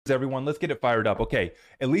Everyone, let's get it fired up. Okay,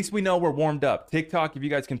 at least we know we're warmed up. TikTok, if you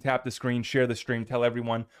guys can tap the screen, share the stream, tell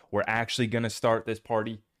everyone we're actually going to start this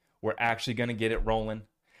party. We're actually going to get it rolling.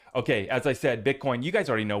 Okay, as I said, Bitcoin, you guys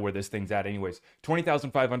already know where this thing's at anyways.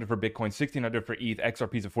 20,500 for Bitcoin, 1,600 for ETH,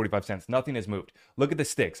 XRP's at 45 cents. Nothing has moved. Look at the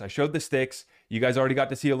sticks. I showed the sticks. You guys already got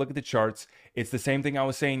to see a look at the charts. It's the same thing I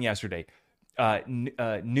was saying yesterday.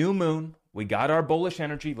 New moon, we got our bullish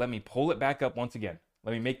energy. Let me pull it back up once again.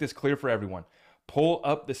 Let me make this clear for everyone. Pull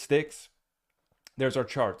up the sticks. There's our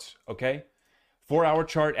charts, okay? 4-hour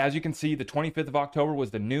chart. As you can see, the 25th of October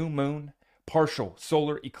was the new moon, partial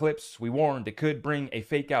solar eclipse. We warned it could bring a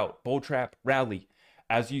fake out, bull trap rally.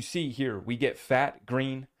 As you see here, we get fat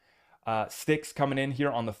green sticks coming in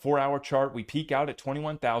here on the 4-hour chart. We peak out at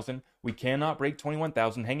 21,000. We cannot break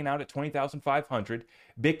 21,000, hanging out at 20,500.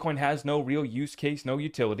 Bitcoin has no real use case, no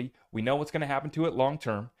utility. We know what's going to happen to it long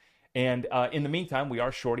term. And in the meantime, we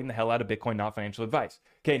are shorting the hell out of Bitcoin, not financial advice.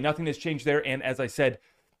 Okay, nothing has changed there. And as I said,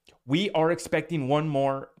 we are expecting one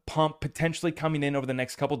more pump potentially coming in over the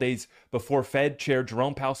next couple days before Fed Chair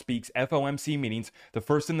Jerome Powell speaks, FOMC meetings, the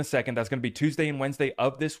first and the second. That's going to be Tuesday and Wednesday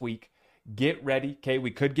of this week. Get ready. Okay,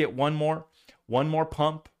 we could get one more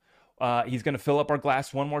pump. He's going to fill up our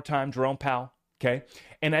glass one more time, Jerome Powell. Okay,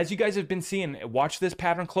 and as you guys have been seeing, watch this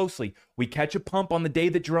pattern closely. We catch a pump on the day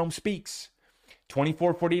that Jerome speaks.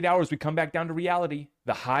 24, 48 hours, we come back down to reality.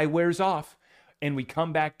 The high wears off, and we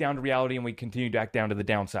come back down to reality, and we continue back down to the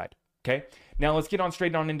downside. Okay? Now, let's get on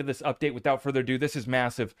straight on into this update. Without further ado, this is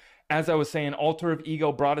massive. As I was saying, Altar of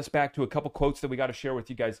Ego brought us back to a couple quotes that we got to share with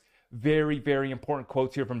you guys. Very, very important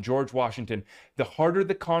quotes here from George Washington. The harder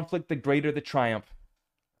the conflict, the greater the triumph.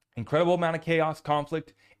 Incredible amount of chaos,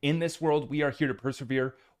 conflict in this world. We are here to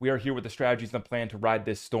persevere. We are here with the strategies and the plan to ride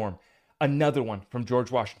this storm. Another one from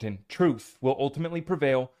George Washington. Truth will ultimately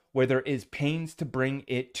prevail where there is pains to bring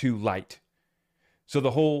it to light. So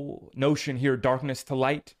the whole notion here, darkness to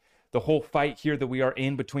light, the whole fight here that we are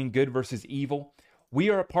in between good versus evil,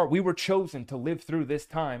 we were chosen to live through this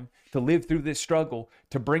time, to live through this struggle,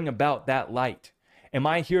 to bring about that light. Am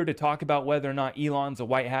I here to talk about whether or not Elon's a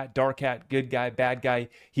white hat, dark hat, good guy, bad guy?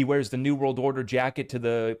 He wears the New World Order jacket to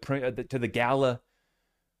the gala.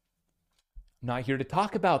 I'm not here to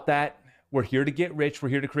talk about that. We're here to get rich. We're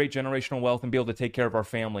here to create generational wealth and be able to take care of our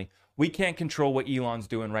family. We can't control what Elon's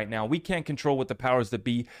doing right now. We can't control what the powers that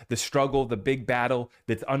be, the struggle, the big battle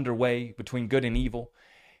that's underway between good and evil.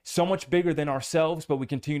 So much bigger than ourselves, but we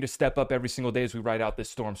continue to step up every single day as we ride out this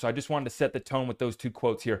storm. So I just wanted to set the tone with those two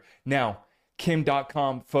quotes here. Now,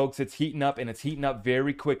 Kim.com, folks, it's heating up, and it's heating up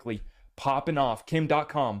very quickly. Popping off.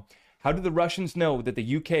 Kim.com. How do the Russians know that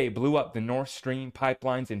the UK blew up the Nord Stream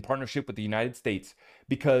pipelines in partnership with the United States?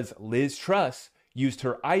 Because Liz Truss used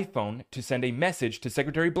her iPhone to send a message to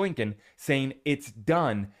Secretary Blinken saying it's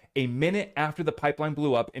done a minute after the pipeline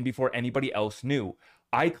blew up and before anybody else knew.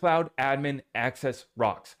 iCloud admin access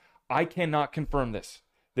rocks. I cannot confirm this.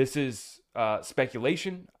 This is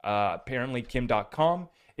speculation. Apparently, Kim.com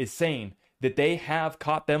is saying that they have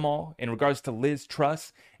caught them all in regards to Liz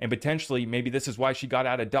Truss, and potentially maybe this is why she got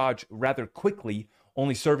out of Dodge rather quickly,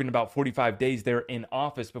 only serving about 45 days there in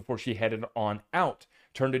office before she headed on out.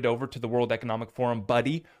 Turned it over to the World Economic Forum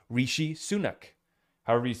buddy, Rishi Sunak,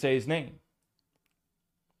 however you say his name.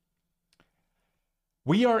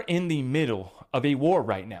 We are in the middle of a war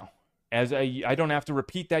right now. As I don't have to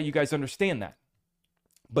repeat that, you guys understand that.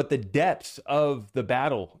 But the depths of the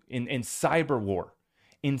battle in cyber war,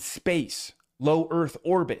 in space, low Earth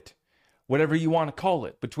orbit, whatever you want to call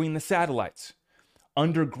it, between the satellites,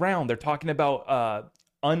 underground, they're talking about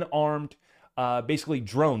unarmed, basically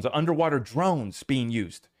drones, underwater drones being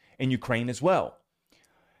used in Ukraine as well.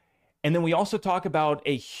 And then we also talk about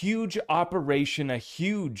a huge operation, a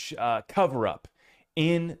huge cover-up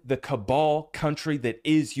in the cabal country that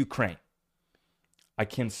is Ukraine. I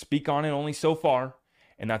can speak on it only so far,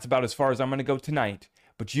 and that's about as far as I'm going to go tonight.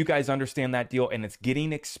 But you guys understand that deal, and it's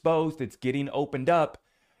getting exposed, it's getting opened up,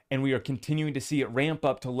 and we are continuing to see it ramp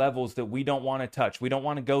up to levels that we don't want to touch. We don't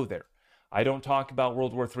want to go there. I don't talk about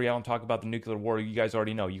World War III. I don't talk about the nuclear war. You guys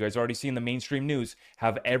already know. You guys already seen the mainstream news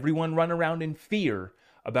have everyone run around in fear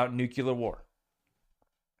about nuclear war.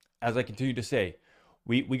 As I continue to say,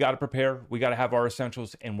 we got to prepare. We got to have our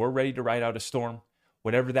essentials, and we're ready to ride out a storm,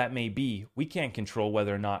 whatever that may be. We can't control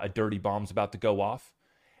whether or not a dirty bomb's about to go off.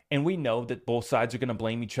 And we know that both sides are going to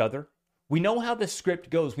blame each other. We know how the script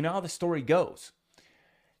goes. We know how the story goes.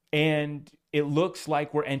 And it looks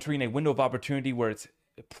like we're entering a window of opportunity where it's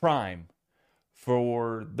prime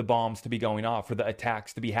for the bombs to be going off, for the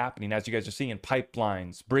attacks to be happening. As you guys are seeing,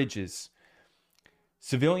 pipelines, bridges,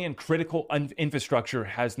 civilian critical infrastructure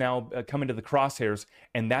has now come into the crosshairs.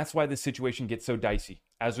 And that's why this situation gets so dicey.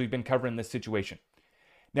 as we've been covering this situation.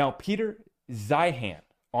 Now, Peter Zeihan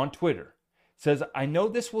on Twitter says, I know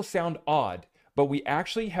this will sound odd, but we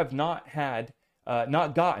actually have not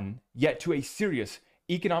gotten yet to a serious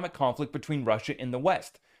economic conflict between Russia and the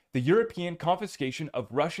West. The European confiscation of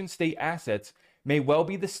Russian state assets may well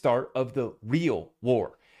be the start of the real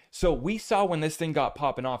war. So we saw when this thing got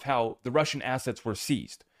popping off how the Russian assets were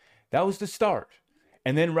seized. That was the start.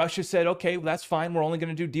 And then Russia said, okay, well, that's fine. We're only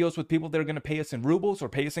going to do deals with people that are going to pay us in rubles or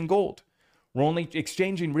pay us in gold. We're only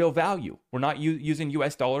exchanging real value. We're not using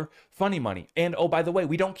US dollar funny money. And oh, by the way,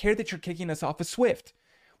 we don't care that you're kicking us off of SWIFT.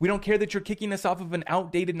 We don't care that you're kicking us off of an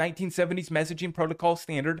outdated 1970s messaging protocol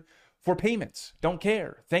standard for payments. Don't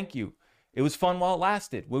care. Thank you. It was fun while it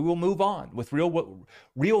lasted. We will move on with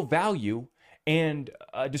real value and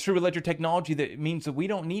distributed ledger technology that means that we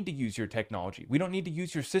don't need to use your technology. We don't need to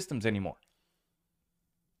use your systems anymore.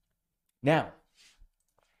 Now,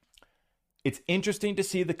 it's interesting to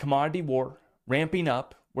see the commodity war ramping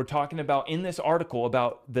up. We're talking about in this article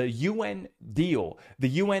about the UN deal, the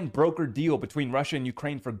UN broker deal between Russia and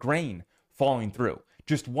Ukraine for grain falling through.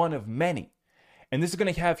 Just one of many. And this is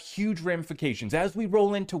going to have huge ramifications as we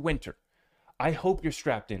roll into winter. I hope you're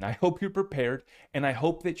strapped in. I hope you're prepared. And I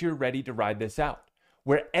hope that you're ready to ride this out.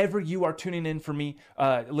 Wherever you are tuning in for me,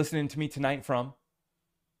 listening to me tonight from,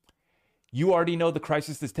 you already know the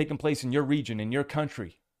crisis that's taking place in your region, in your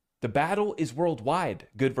country. The battle is worldwide,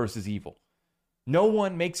 good versus evil. No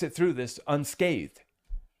one makes it through this unscathed.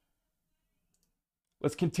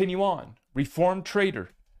 Let's continue on. Reformed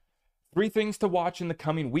trader. 3 things to watch in the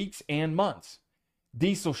coming weeks and months.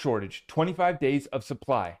 Diesel shortage, 25 days of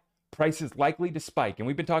supply. Prices likely to spike. And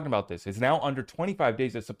we've been talking about this. It's now under 25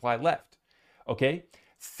 days of supply left. Okay?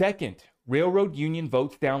 Second, railroad union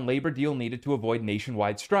votes down labor deal needed to avoid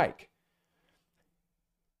nationwide strike.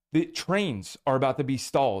 The trains are about to be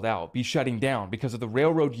stalled out, be shutting down because of the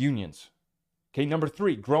railroad unions. Okay, number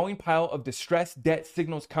 3, growing pile of distressed debt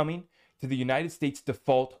signals coming to the United States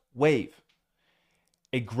default wave.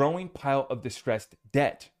 A growing pile of distressed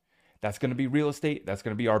debt. That's going to be real estate. That's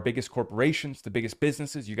going to be our biggest corporations, the biggest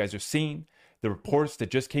businesses. You guys are seeing the reports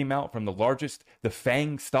that just came out from the largest, the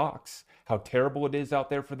FANG stocks, how terrible it is out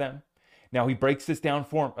there for them. Now he breaks this down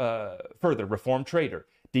further. Reformed trader,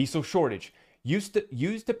 diesel shortage. Used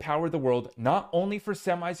to power the world not only for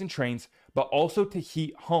semis and trains, but also to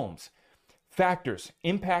heat homes. Factors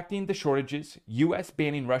impacting the shortages, U.S.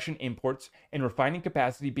 banning Russian imports, and refining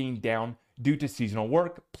capacity being down due to seasonal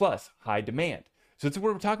work, plus high demand. So that's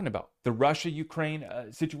what we're talking about. The Russia-Ukraine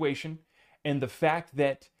situation and the fact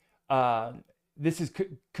that this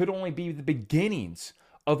could only be the beginnings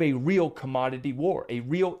of a real commodity war, a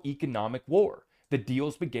real economic war. The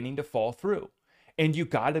deal's beginning to fall through. And you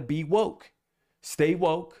got to be woke. Stay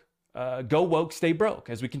woke, go woke, stay broke,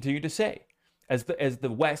 as we continue to say, as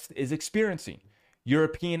the West is experiencing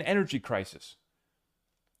European energy crisis.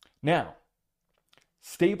 Now,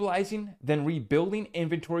 stabilizing, then rebuilding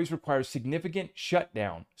inventories requires significant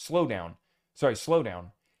slowdown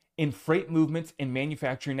in freight movements and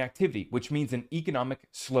manufacturing activity, which means an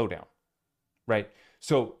economic slowdown, right?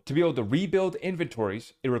 So to be able to rebuild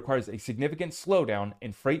inventories, it requires a significant slowdown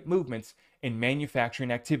in freight movements and manufacturing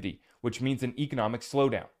activity, which means an economic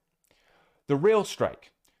slowdown. The rail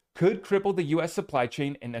strike could cripple the U.S. supply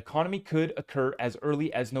chain and economy could occur as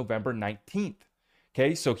early as November 19th.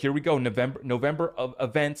 Okay, so here we go, November of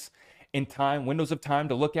events in time, windows of time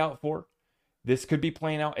to look out for. This could be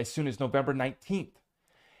playing out as soon as November 19th.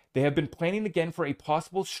 They have been planning again for a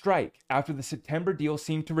possible strike after the September deal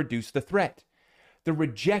seemed to reduce the threat. The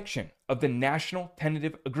rejection of the National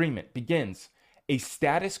Tentative Agreement begins a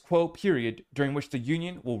status quo period during which the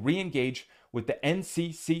union will re-engage with the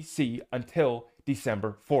NCCC until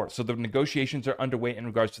December 4th. So the negotiations are underway in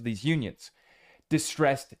regards to these unions.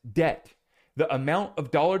 Distressed debt. The amount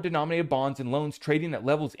of dollar-denominated bonds and loans trading at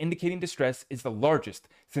levels indicating distress is the largest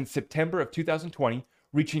since September of 2020,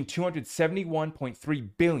 reaching $271.3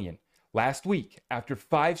 billion last week after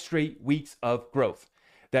 5 straight weeks of growth.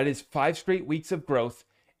 That is 5 straight weeks of growth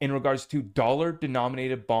in regards to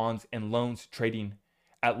dollar-denominated bonds and loans trading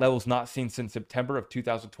at levels not seen since September of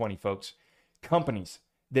 2020, folks. Companies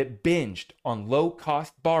that binged on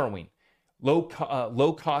low-cost borrowing,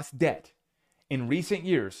 low-cost debt in recent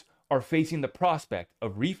years are facing the prospect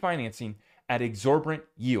of refinancing at exorbitant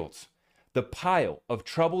yields. The pile of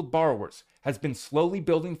troubled borrowers has been slowly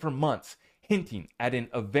building for months, hinting at an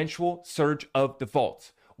eventual surge of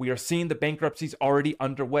defaults. We are seeing the bankruptcies already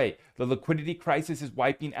underway. The liquidity crisis is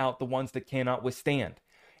wiping out the ones that cannot withstand.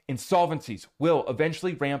 Insolvencies will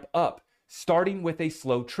eventually ramp up, starting with a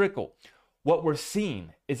slow trickle. What we're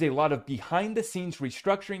seeing is a lot of behind-the-scenes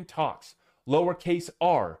restructuring talks, lowercase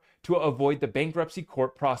r, to avoid the bankruptcy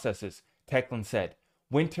court processes, Techland said.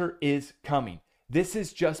 Winter is coming. This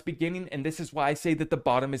is just beginning, and this is why I say that the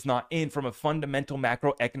bottom is not in from a fundamental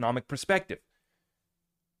macroeconomic perspective.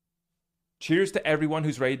 Cheers to everyone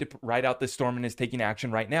who's ready to ride out this storm and is taking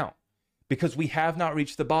action right now, because we have not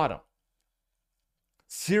reached the bottom.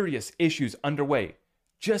 Serious issues underway.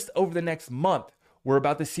 Just over the next month, we're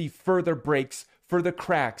about to see further breaks, further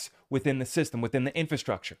cracks within the system, within the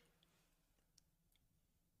infrastructure.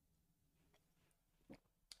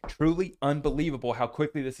 Truly unbelievable how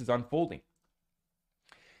quickly this is unfolding.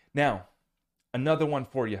 Now, another one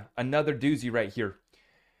for you, another doozy right here.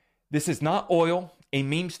 This is not oil, a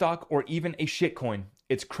meme stock, or even a shitcoin.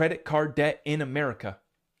 It's credit card debt in America.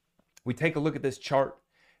 We take a look at this chart.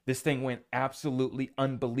 This thing went absolutely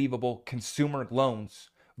unbelievable. Consumer loans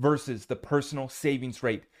versus the personal savings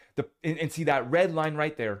rate. And see, that red line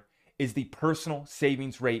right there is the personal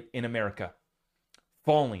savings rate in America.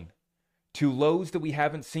 Falling to lows that we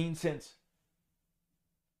haven't seen since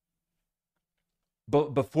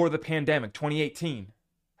before the pandemic, 2018.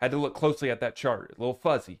 Had to look closely at that chart, a little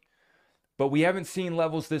fuzzy. But we haven't seen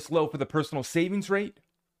levels this low for the personal savings rate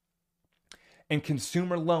and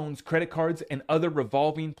consumer loans, credit cards, and other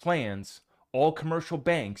revolving plans, all commercial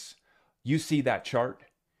banks. You see that chart.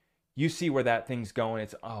 You see where that thing's going.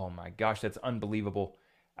 It's, oh my gosh, that's unbelievable.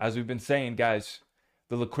 As we've been saying, guys,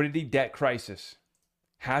 the liquidity debt crisis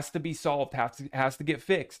has to be solved, has to get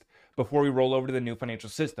fixed before we roll over to the new financial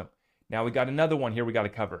system. Now we got another one here we got to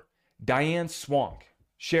cover. Diane Swank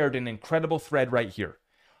shared an incredible thread right here.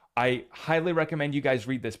 I highly recommend you guys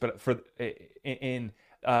read this, but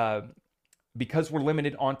because we're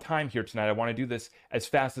limited on time here tonight, I want to do this as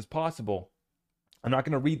fast as possible. I'm not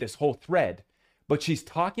going to read this whole thread, but she's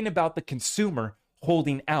talking about the consumer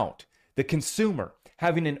holding out, the consumer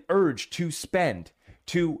having an urge to spend,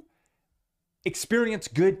 to experience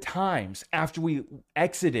good times after we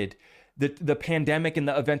exited the pandemic and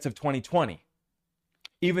the events of 2020.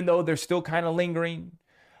 Even though they're still kind of lingering,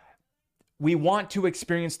 we want to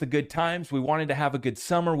experience the good times. We wanted to have a good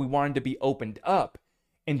summer. We wanted to be opened up.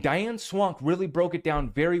 And Diane Swank really broke it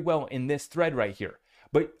down very well in this thread right here.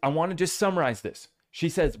 But I want to just summarize this. She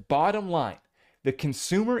says, bottom line, the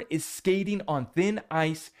consumer is skating on thin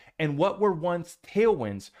ice, and what were once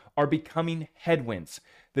tailwinds are becoming headwinds.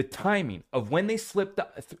 The timing of when they slip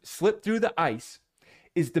through the ice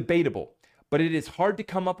is debatable, but it is hard to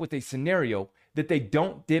come up with a scenario that they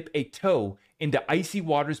don't dip a toe into icy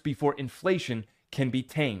waters before inflation can be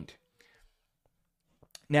tamed.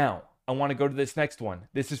 Now, I want to go to this next one.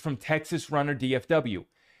 This is from Texas Runner DFW,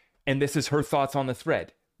 and this is her thoughts on the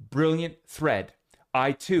thread. Brilliant thread.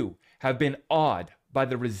 I, too, have been awed by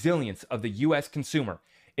the resilience of the U.S. consumer.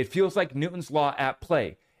 It feels like Newton's law at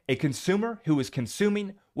play. A consumer who is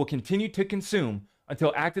consuming will continue to consume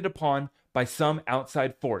until acted upon by some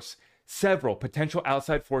outside force. Several potential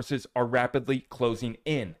outside forces are rapidly closing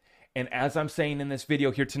in. And as I'm saying in this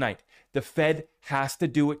video here tonight, the Fed has to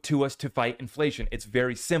do it to us to fight inflation. It's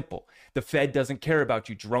very simple. The Fed doesn't care about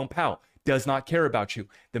you. Jerome Powell does not care about you.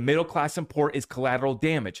 The middle class and poor is collateral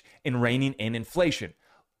damage in reining in inflation.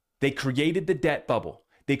 They created the debt bubble.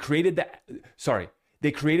 They created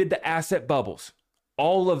the asset bubbles.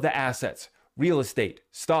 All of the assets, real estate,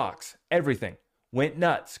 stocks, everything went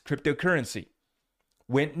nuts. Cryptocurrency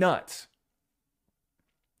went nuts.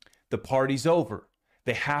 The party's over.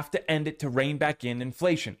 They have to end it to rein back in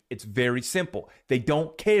inflation. It's very simple. They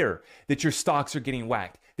don't care that your stocks are getting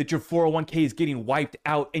whacked, that your 401k is getting wiped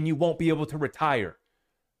out and you won't be able to retire.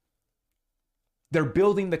 They're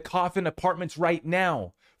building the coffin apartments right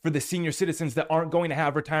now for the senior citizens that aren't going to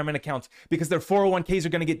have retirement accounts because their 401ks are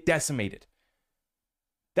going to get decimated.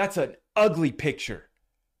 That's an ugly picture.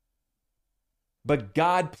 But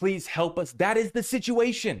God, please help us. That is the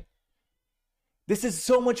situation. This is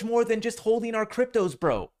so much more than just holding our cryptos,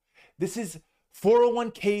 bro. This is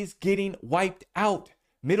 401ks getting wiped out.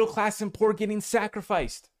 Middle class and poor getting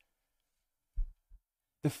sacrificed.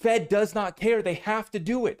 The Fed does not care. They have to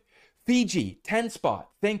do it. Fiji, 10 spot.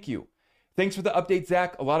 Thank you. Thanks for the update,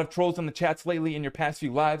 Zach. A lot of trolls in the chats lately in your past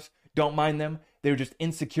few lives. Don't mind them. They're just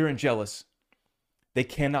insecure and jealous. They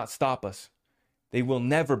cannot stop us. They will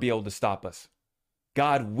never be able to stop us.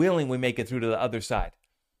 God willing, we make it through to the other side.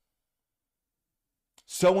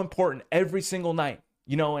 So important every single night,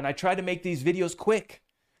 and I try to make these videos quick.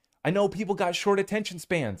 I know people got short attention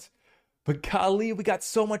spans, but golly, we got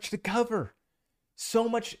so much to cover. So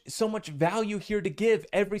much value here to give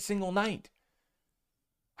every single night.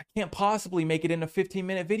 I can't possibly make it in a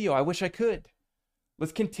 15-minute video. I wish I could.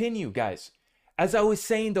 Let's continue, guys. As I was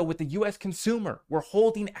saying, though, with the U.S. consumer, we're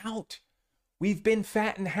holding out. We've been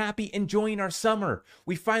fat and happy enjoying our summer.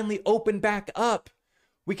 We finally opened back up.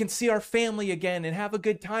 We can see our family again and have a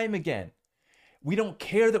good time again. We don't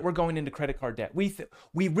care that we're going into credit card debt. We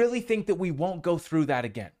really think that we won't go through that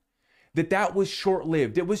again. That was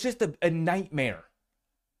short-lived. It was just a nightmare.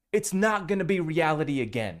 It's not going to be reality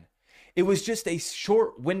again. It was just a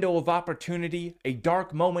short window of opportunity, a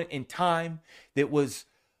dark moment in time that was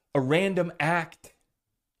a random act.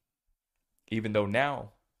 Even though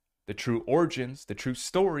now, the true origins, the true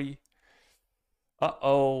story,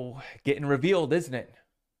 getting revealed, isn't it?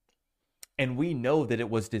 And we know that it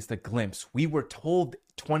was just a glimpse. We were told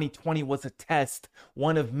 2020 was a test,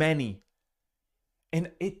 one of many.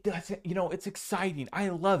 And it doesn't, it's exciting. I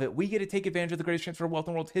love it. We get to take advantage of the greatest transfer of wealth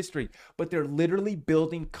in world history. But they're literally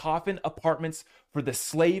building coffin apartments for the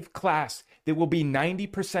slave class that will be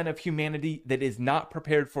 90% of humanity that is not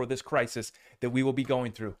prepared for this crisis that we will be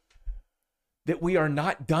going through. That we are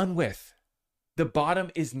not done with. The bottom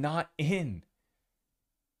is not in.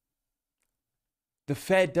 The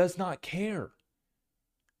Fed does not care.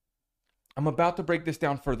 I'm about to break this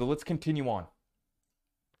down further. Let's continue on.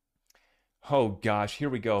 Oh gosh, here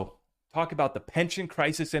we go. Talk about the pension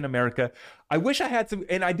crisis in America. I wish I had some,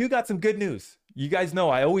 and I do got some good news. You guys know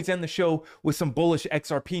I always end the show with some bullish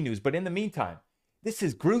XRP news, but in the meantime, this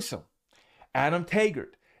is gruesome. Adam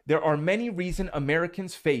Taggart. There are many reasons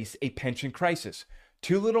Americans face a pension crisis.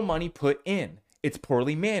 Too little money put in. It's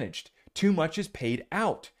poorly managed. Too much is paid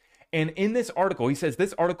out. And in this article, he says,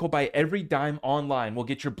 this article by Every Dime Online will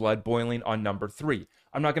get your blood boiling on number 3.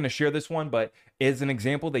 I'm not going to share this one, but as an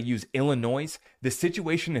example, they use Illinois. The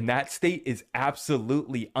situation in that state is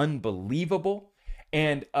absolutely unbelievable.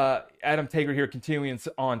 And Adam Taggart here continuing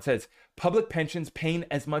on says, public pensions paying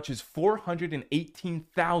as much as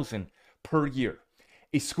 $418,000 per year.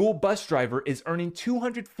 A school bus driver is earning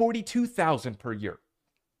 $242,000 per year.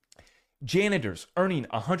 Janitors earning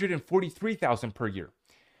 $143,000 per year.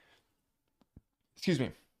 Excuse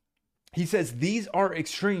me. He says these are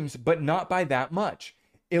extremes, but not by that much.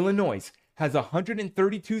 Illinois has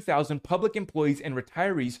 132,000 public employees and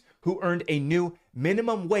retirees who earned a new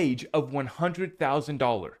minimum wage of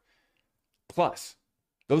 $100,000 plus.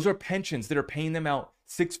 Those are pensions that are paying them out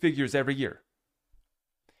 6 figures every year.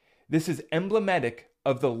 This is emblematic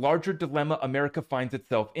of the larger dilemma America finds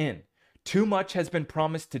itself in. Too much has been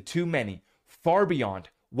promised to too many, far beyond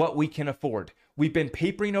what we can afford. We've been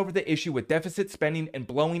papering over the issue with deficit spending and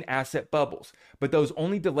blowing asset bubbles, but those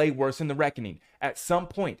only delay worsen the reckoning. At some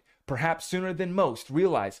point, perhaps sooner than most,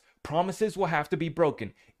 realize promises will have to be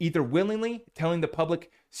broken, either willingly telling the public,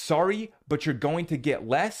 sorry, but you're going to get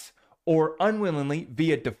less, or unwillingly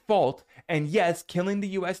via default. And yes, killing the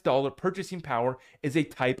US dollar purchasing power is a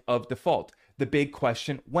type of default. The big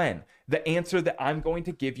question, when? The answer that I'm going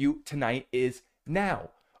to give you tonight is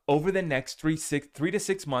now. Over the next 3 to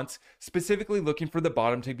 6 months, specifically looking for the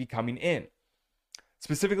bottom to be coming in.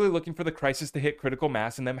 Specifically looking for the crisis to hit critical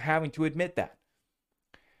mass and them having to admit that.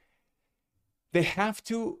 They have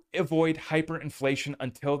to avoid hyperinflation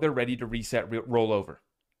until they're ready to reset rollover.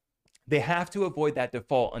 They have to avoid that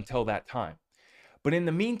default until that time. But in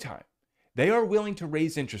the meantime, they are willing to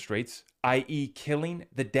raise interest rates, i.e. killing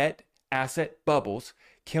the debt asset bubbles,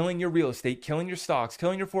 killing your real estate, killing your stocks,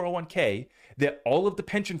 killing your 401k, that all of the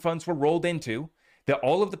pension funds were rolled into, that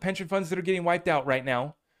all of the pension funds that are getting wiped out right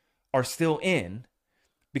now are still in,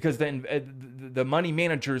 because the money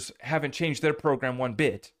managers haven't changed their program one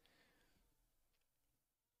bit.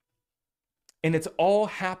 And it's all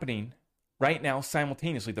happening right now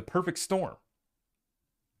simultaneously, the perfect storm,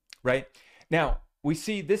 right? Now, we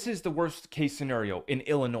see this is the worst case scenario in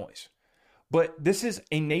Illinois. But this is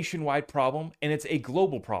a nationwide problem, and it's a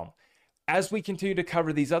global problem. As we continue to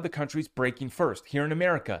cover these other countries breaking first, here in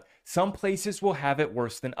America, some places will have it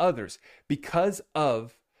worse than others because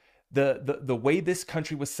of the way this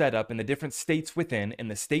country was set up and the different states within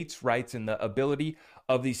and the states' rights and the ability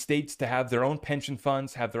of these states to have their own pension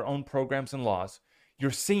funds, have their own programs and laws.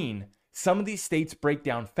 You're seeing some of these states break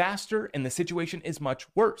down faster, and the situation is much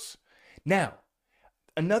worse. Now,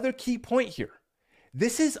 another key point here.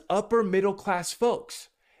 This is upper middle class folks.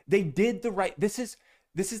 They did the right. This is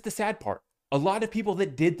the sad part. A lot of people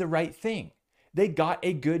that did the right thing. They got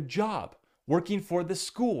a good job working for the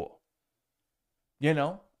school.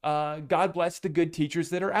 God bless the good teachers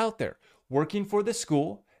that are out there working for the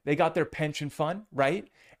school. They got their pension fund, right?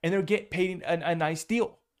 And they're getting paid a nice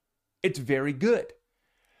deal. It's very good.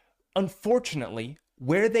 Unfortunately,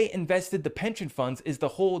 where they invested the pension funds is the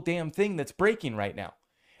whole damn thing that's breaking right now.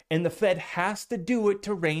 And the Fed has to do it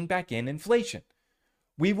to rein back in inflation.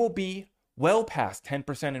 We will be well past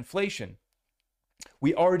 10% inflation.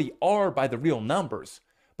 We already are by the real numbers,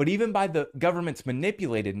 But even by the government's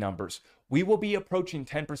manipulated numbers, we will be approaching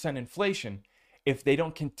 10% inflation if they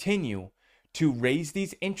don't continue to raise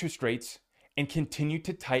these interest rates and continue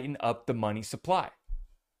to tighten up the money supply.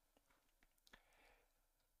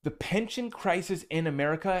 The pension crisis in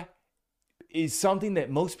America is something that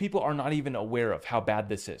most people are not even aware of how bad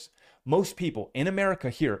this is. Most people in America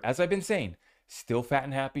here, as I've been saying, still fat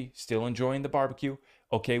and happy, still enjoying the barbecue.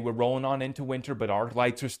 Okay, we're rolling on into winter, but our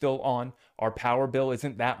lights are still on. Our power bill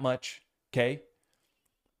isn't that much, okay?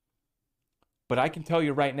 But I can tell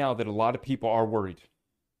you right now that a lot of people are worried.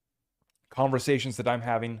 Conversations that I'm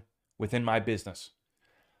having within my business,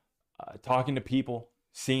 talking to people,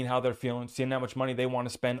 seeing how they're feeling, seeing how much money they want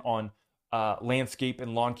to spend on landscape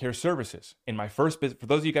and lawn care services. In my first business, for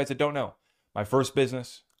those of you guys that don't know, my first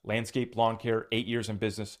business, landscape lawn care, 8 years in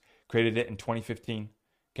business, created it in 2015,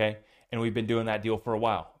 okay? And we've been doing that deal for a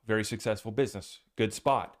while. Very successful business, good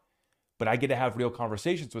spot. But I get to have real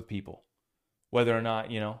conversations with people, whether or not,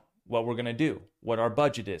 what we're going to do, what our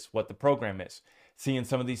budget is, what the program is, seeing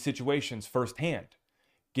some of these situations firsthand,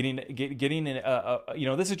 getting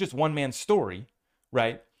in, this is just one man's story,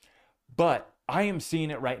 right? But I am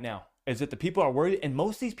seeing it right now, is that the people are worried, and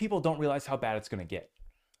most of these people don't realize how bad it's going to get.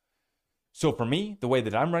 So for me, the way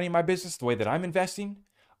that I'm running my business, the way that I'm investing,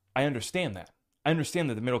 I understand that. I understand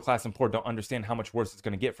that the middle class and poor don't understand how much worse it's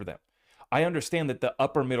going to get for them. I understand that the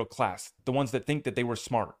upper middle class, the ones that think that they were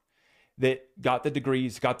smart, that got the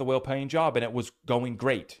degrees, got the well-paying job, and it was going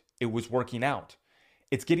great. It was working out.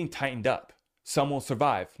 It's getting tightened up. Some will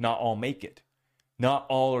survive. Not all make it. Not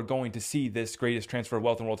all are going to see this greatest transfer of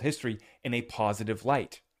wealth in world history in a positive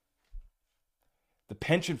light. The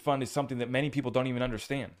pension fund is something that many people don't even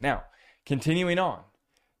understand. Now, continuing on,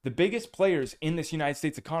 the biggest players in this United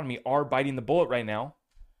States economy are biting the bullet right now.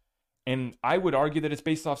 And I would argue that it's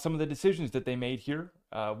based off some of the decisions that they made here.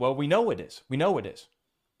 We know it is. We know it is.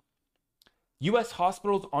 U.S.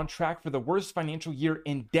 hospitals on track for the worst financial year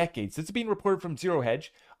in decades. This is being reported from Zero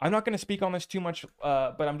Hedge. I'm not going to speak on this too much,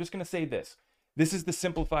 but I'm just going to say this. This is the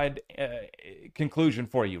simplified conclusion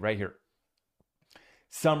for you right here.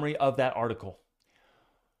 Summary of that article.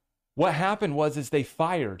 What happened was they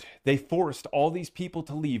forced all these people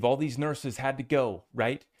to leave. All these nurses had to go,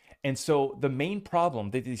 right? And so the main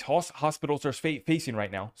problem that these hospitals are facing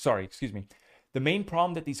right now, the main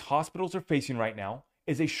problem that these hospitals are facing right now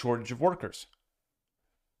is a shortage of workers.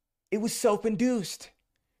 It was self-induced.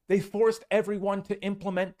 They forced everyone to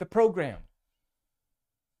implement the program.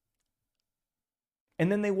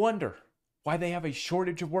 And then they wonder why they have a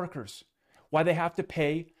shortage of workers, why they have to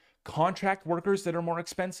pay contract workers that are more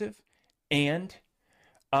expensive and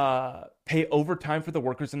pay overtime for the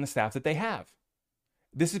workers and the staff that they have.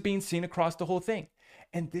 This is being seen across the whole thing.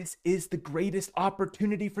 And this is the greatest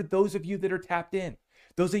opportunity for those of you that are tapped in,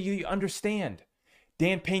 those of you who understand.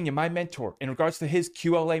 Dan Pena, my mentor, in regards to his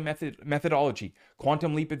QLA methodology,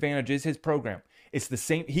 Quantum Leap Advantage is his program. It's the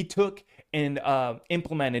same. He took and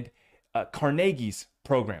implemented Carnegie's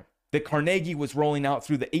program that Carnegie was rolling out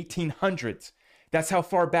through the 1800s. That's how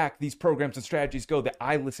far back these programs and strategies go that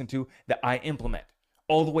I listen to, that I implement,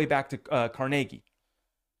 all the way back to Carnegie.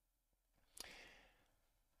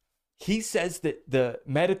 He says that the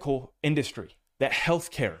medical industry, that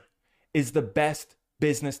healthcare, is the best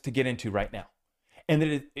business to get into right now.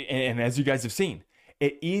 And as you guys have seen,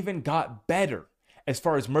 it even got better as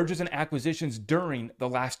far as mergers and acquisitions during the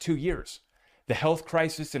last 2 years. The health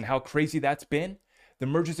crisis and how crazy that's been, the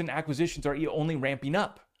mergers and acquisitions are only ramping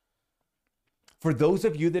up. For those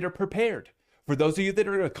of you that are prepared, for those of you that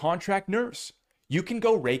are a contract nurse, you can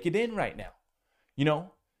go rake it in right now.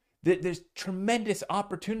 There's tremendous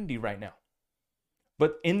opportunity right now.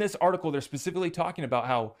 But in this article, they're specifically talking about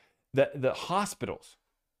how the hospitals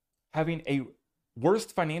having a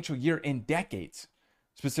worst financial year in decades,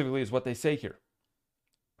 specifically is what they say here.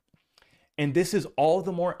 And this is all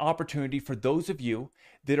the more opportunity for those of you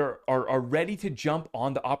that are ready to jump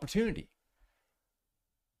on the opportunity.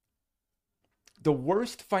 The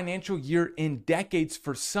worst financial year in decades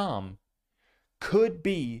for some could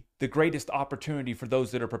be the greatest opportunity for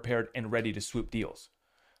those that are prepared and ready to swoop deals,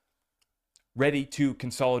 ready to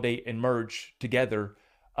consolidate and merge together,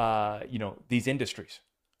 these industries,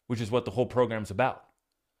 which is what the whole program's about,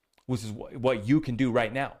 which is what you can do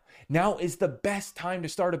right now. Now is the best time to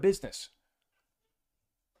start a business.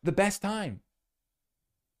 The best time.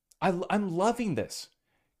 I'm loving this.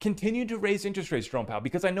 Continue to raise interest rates, Jerome Powell,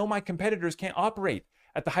 because I know my competitors can't operate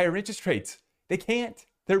at the higher interest rates. They can't.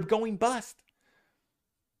 They're going bust.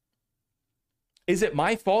 Is it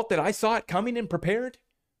my fault that I saw it coming and prepared?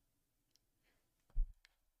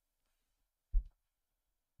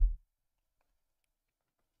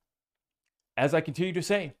 as I continue to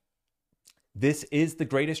say, this is the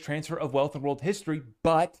greatest transfer of wealth in world history,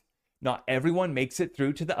 but not everyone makes it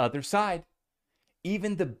through to the other side.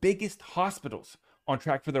 Even the biggest hospitals on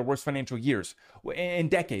track for their worst financial years in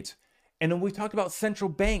decades. And then we talked about central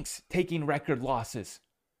banks taking record losses.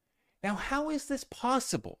 Now, how is this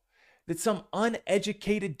possible that some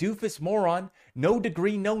uneducated doofus moron, no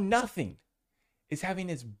degree, no nothing, is having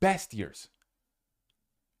his best years?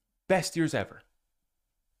 Best years ever.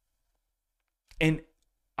 And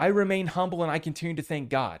I remain humble and I continue to thank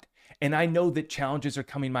God. And I know that challenges are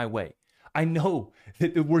coming my way. I know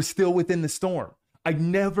that we're still within the storm. I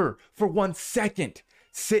never for 1 second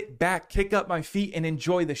sit back, kick up my feet, and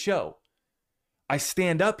enjoy the show. I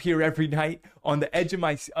stand up here every night on the edge of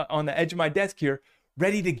my desk here,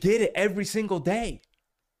 ready to get it every single day.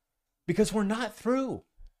 Because we're not through.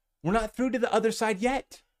 We're not through to the other side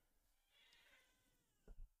yet.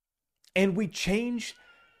 And we change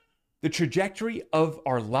the trajectory of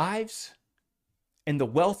our lives and the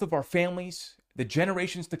wealth of our families, the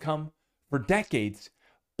generations to come, for decades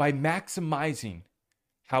by maximizing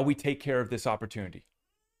how we take care of this opportunity.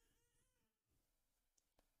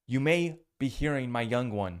 You may be hearing my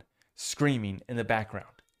young one screaming in the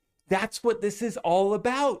background. That's what this is all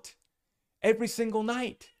about every single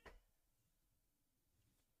night.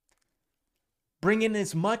 Bring in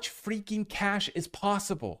as much freaking cash as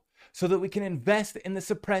possible so that we can invest in the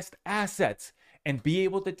suppressed assets and be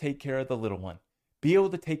able to take care of the little one, be able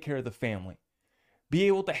to take care of the family, be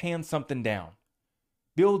able to hand something down,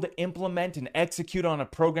 be able to implement and execute on a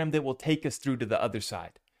program that will take us through to the other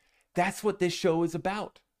side. That's what this show is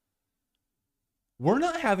about. We're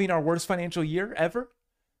not having our worst financial year ever.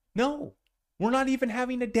 No, we're not even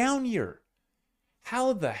having a down year.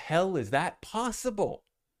 How the hell is that possible?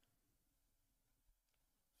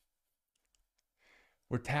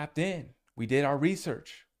 We're tapped in. We did our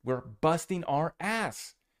research. We're busting our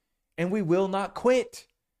ass. And we will not quit.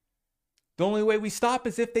 The only way we stop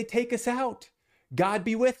is if they take us out. God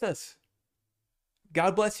be with us.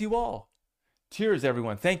 God bless you all. Cheers,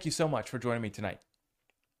 everyone. Thank you so much for joining me tonight.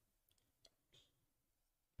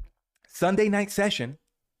 Sunday night session.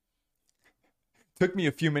 Took me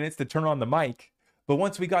a few minutes to turn on the mic. But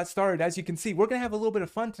once we got started, as you can see, we're going to have a little bit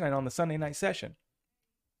of fun tonight on the Sunday night session.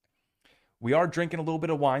 We are drinking a little bit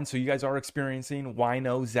of wine, so you guys are experiencing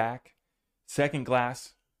Wino Zach. Second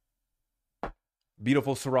glass.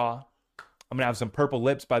 Beautiful Syrah. I'm going to have some purple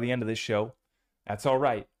lips by the end of this show. That's all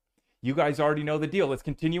right. You guys already know the deal. Let's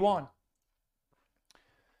continue on.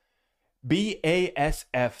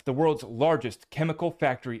 BASF, the world's largest chemical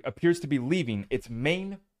factory, appears to be leaving its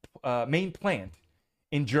main plant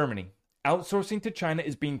in Germany. Outsourcing to China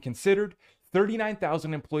is being considered.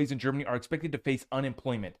 39,000 employees in Germany are expected to face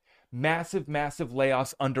unemployment. Massive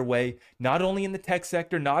layoffs underway, not only in the tech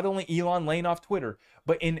sector, not only Elon laying off Twitter,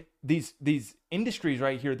 but in these industries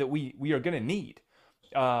right here that we are going to need.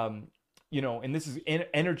 And this is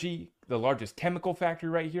energy, the largest chemical factory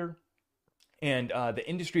right here. And the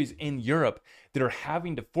industries in Europe that are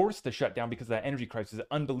having to force the shutdown because of that energy crisis is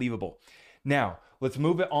unbelievable. Now, let's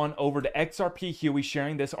move it on over to XRP Huey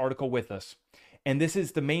sharing this article with us. And this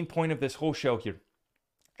is the main point of this whole show here.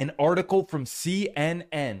 An article from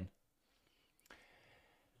CNN.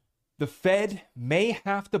 The Fed may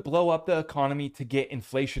have to blow up the economy to get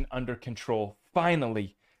inflation under control.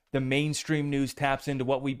 Finally, the mainstream news taps into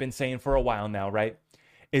what we've been saying for a while now, right?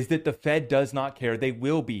 Is that the Fed does not care. They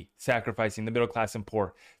will be sacrificing the middle class and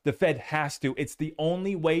poor. The Fed has to. It's the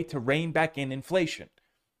only way to rein back in inflation.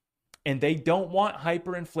 And they don't want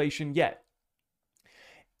hyperinflation yet.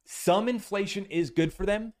 Some inflation is good for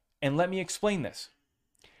them. And let me explain this.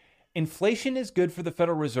 Inflation is good for the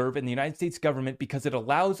Federal Reserve and the United States government because it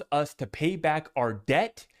allows us to pay back our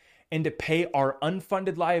debt and to pay our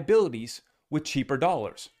unfunded liabilities with cheaper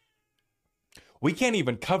dollars. We can't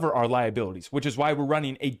even cover our liabilities, which is why we're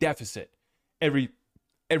running a deficit every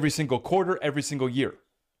single quarter, every single year.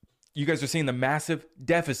 You guys are seeing the massive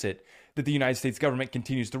deficit that the United States government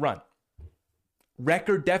continues to run.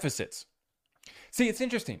 Record deficits. See, it's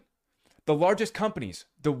interesting. The largest companies,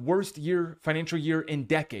 the worst financial year in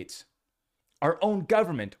decades. Our own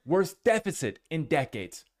government, worst deficit in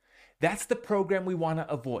decades. That's the program we want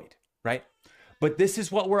to avoid, right? But this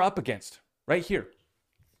is what we're up against right here.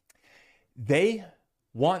 They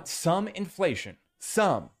want some inflation,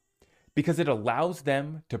 because it allows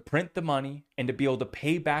them to print the money and to be able to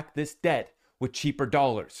pay back this debt with cheaper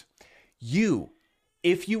dollars. You,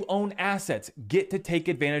 if you own assets, get to take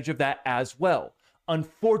advantage of that as well.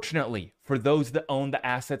 Unfortunately, for those that own the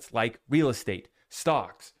assets like real estate,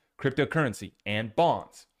 stocks, cryptocurrency, and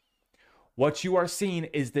bonds, what you are seeing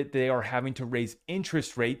is that they are having to raise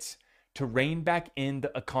interest rates to rein back in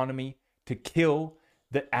the economy, to kill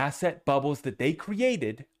the asset bubbles that they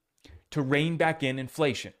created, to rein back in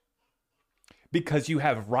inflation. Because you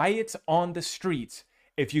have riots on the streets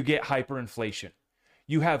if you get hyperinflation.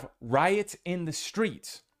 You have riots in the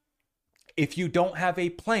streets if you don't have a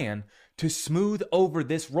plan to smooth over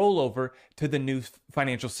this rollover to the new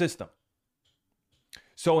financial system.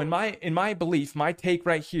 So in my belief, my take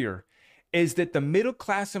right here is that the middle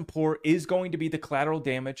class and poor is going to be the collateral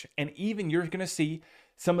damage, and even you're going to see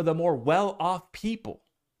some of the more well-off people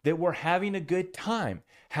that were having a good time,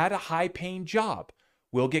 had a high-paying job,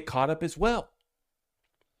 will get caught up as well.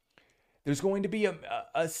 There's going to be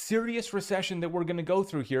a serious recession that we're going to go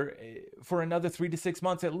through here for another 3 to 6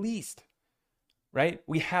 months at least, right?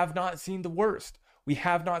 We have not seen the worst. We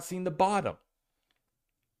have not seen the bottom.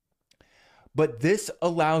 But this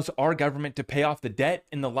allows our government to pay off the debt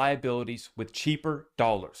and the liabilities with cheaper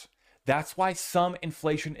dollars. That's why some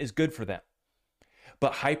inflation is good for them.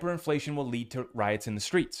 But hyperinflation will lead to riots in the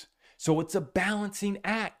streets. So it's a balancing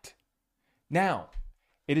act. Now,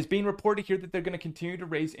 it is being reported here that they're going to continue to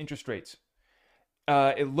raise interest rates.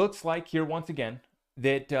 It looks like here, once again,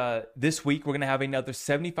 that this week we're going to have another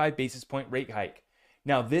 75 basis point rate hike.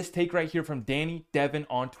 Now, this take right here from Danny Devin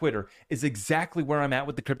on Twitter is exactly where I'm at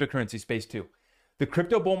with the cryptocurrency space too. The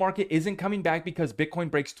crypto bull market isn't coming back because Bitcoin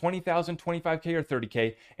breaks 20,000, 25K, or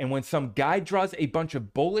 30K. And when some guy draws a bunch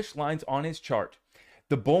of bullish lines on his chart,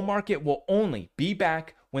 the bull market will only be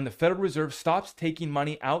back when the Federal Reserve stops taking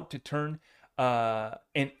money out to turn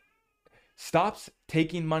and stops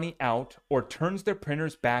taking money out or turns their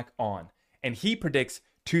printers back on. And he predicts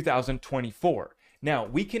 2024. Now,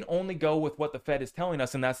 we can only go with what the Fed is telling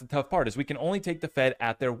us, and that's the tough part, is we can only take the Fed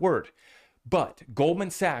at their word. But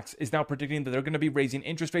Goldman Sachs is now predicting that they're going to be raising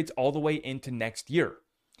interest rates all the way into next year.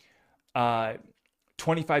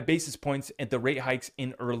 25 basis points at the rate hikes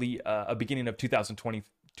in early beginning of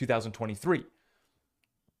 2023.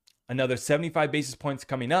 Another 75 basis points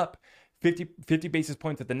coming up, 50 basis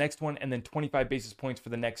points at the next one, and then 25 basis points for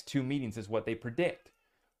the next two meetings is what they predict.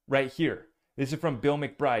 Right here. This is from Bill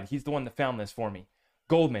McBride. He's the one that found this for me.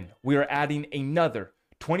 Goldman, we are adding another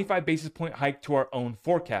 25 basis point hike to our own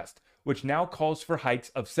forecast, which now calls for hikes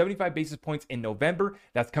of 75 basis points in November.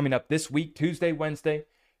 That's coming up this week, Tuesday, Wednesday.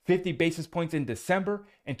 50 basis points in December,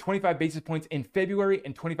 and 25 basis points in February,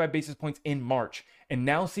 and 25 basis points in March. And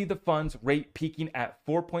now see the funds rate peaking at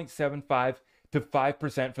 4.75 to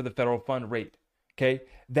 5% for the federal fund rate. Okay?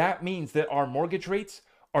 That means that our mortgage rates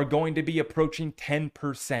are going to be approaching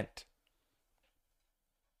 10%.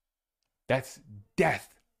 That's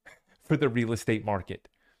death for the real estate market.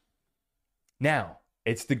 Now,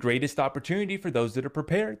 it's the greatest opportunity for those that are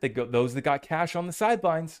prepared, those that got cash on the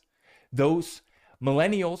sidelines, those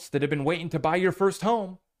millennials that have been waiting to buy your first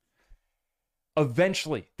home.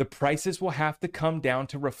 Eventually, the prices will have to come down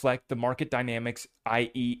to reflect the market dynamics,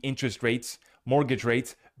 i.e. interest rates, mortgage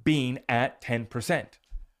rates being at 10%.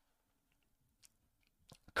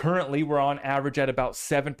 Currently, we're on average at about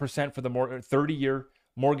 7% for the 30-year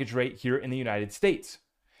mortgage rate here in the United States.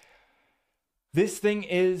 This thing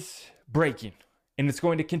is breaking, and it's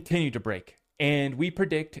going to continue to break. And we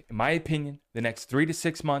predict, in my opinion, the next 3 to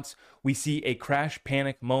 6 months, we see a crash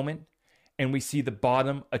panic moment, and we see the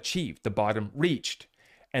bottom achieved, the bottom reached.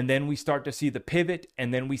 And then we start to see the pivot,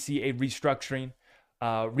 and then we see a restructuring,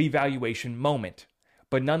 revaluation moment.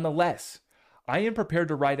 But nonetheless, I am prepared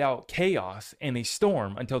to ride out chaos and a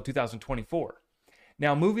storm until 2024.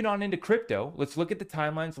 Now, moving on into crypto, let's look at the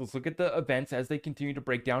timelines. Let's look at the events as they continue to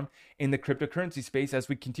break down in the cryptocurrency space. As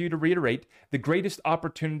we continue to reiterate, the greatest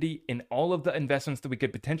opportunity in all of the investments that we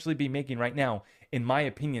could potentially be making right now, in my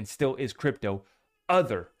opinion, still is crypto,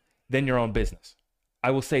 other than your own business. I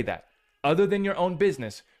will say that. Other than your own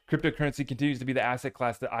business, cryptocurrency continues to be the asset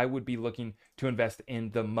class that I would be looking to invest in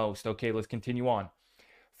the most. Okay, let's continue on.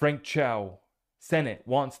 Frank Chow, Senate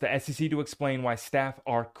wants the SEC to explain why staff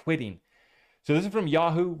are quitting. So this is from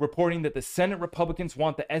Yahoo, reporting that the Senate Republicans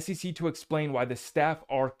want the SEC to explain why the staff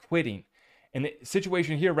are quitting. And the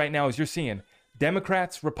situation here right now is you're seeing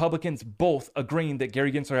Democrats, Republicans both agreeing that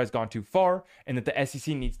Gary Gensler has gone too far and that the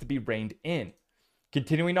SEC needs to be reined in.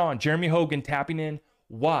 Continuing on, Jeremy Hogan tapping in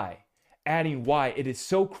why, adding why it is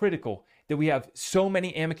so critical that we have so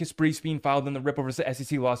many amicus briefs being filed in the Ripple versus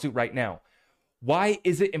SEC lawsuit right now. Why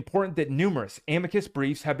is it important that numerous amicus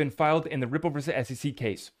briefs have been filed in the Ripple versus SEC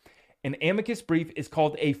case? An amicus brief is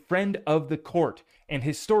called a friend of the court, and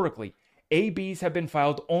historically, ABs have been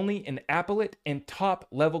filed only in appellate and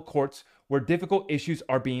top-level courts where difficult issues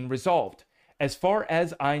are being resolved. As far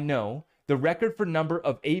as I know, the record for number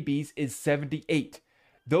of ABs is 78.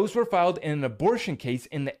 Those were filed in an abortion case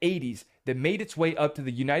in the 80s that made its way up to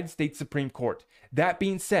the United States Supreme Court. That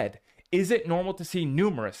being said, is it normal to see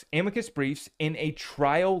numerous amicus briefs in a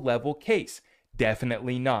trial level case?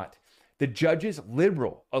 Definitely not. The judge's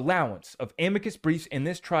liberal allowance of amicus briefs in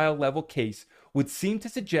this trial level case would seem to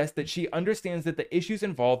suggest that she understands that the issues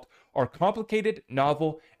involved are complicated,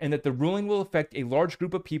 novel, and that the ruling will affect a large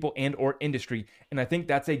group of people and or industry. And I think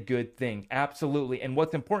that's a good thing. Absolutely. And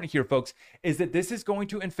what's important here, folks, is that this is going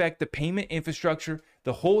to affect the payment infrastructure,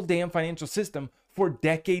 the whole damn financial system for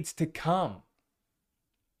decades to come.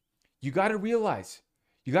 You got to realize,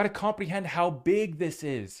 you got to comprehend how big this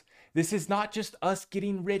is. This is not just us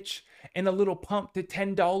getting rich and a little pump to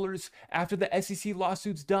 $10 after the SEC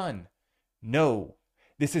lawsuit's done. No,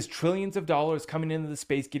 this is trillions of dollars coming into the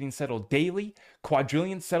space getting settled daily,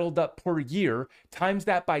 quadrillions settled up per year, times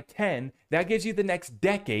that by 10, that gives you the next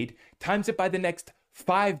decade, times it by the next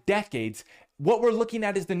 5 decades. What we're looking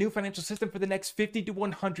at is the new financial system for the next 50 to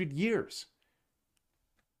 100 years.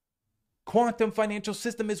 Quantum financial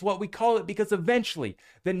system is what we call it because eventually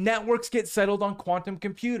the networks get settled on quantum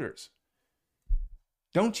computers.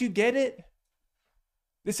 Don't you get it?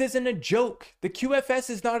 This isn't a joke. The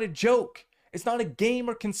QFS is not a joke. It's not a game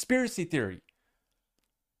or conspiracy theory.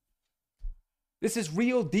 This is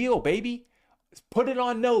real deal, baby. Put it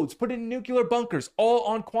on nodes, put it in nuclear bunkers, all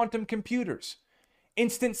on quantum computers.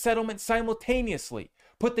 Instant settlement simultaneously.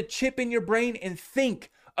 Put the chip in your brain and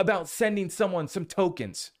think about sending someone some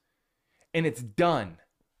tokens. And it's done.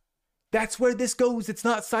 That's where this goes. It's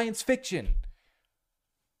not science fiction.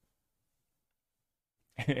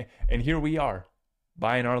 And here we are,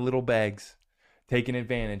 buying our little bags, taking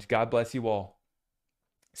advantage. God bless you all.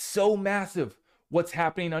 So massive what's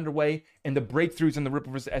happening underway and the breakthroughs in the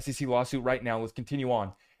Ripple versus SEC lawsuit right now. Let's continue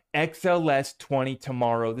on. XLS 20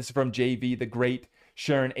 tomorrow. This is from JV the Great,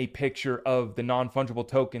 sharing a picture of the non-fungible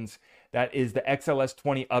tokens. That is the XLS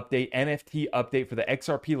 20 update, NFT update for the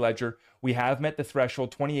XRP ledger. We have met the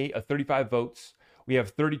threshold, 28 of 35 votes. We have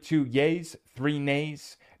 32 yays, 3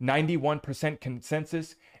 nays, 91%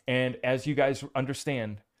 consensus. And as you guys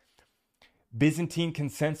understand, Byzantine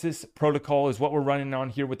consensus protocol is what we're running on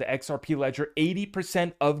here with the XRP ledger.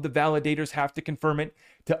 80% of the validators have to confirm it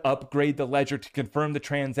to upgrade the ledger to confirm the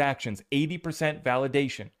transactions. 80%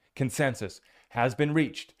 validation consensus has been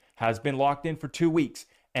reached, has been locked in for 2 weeks.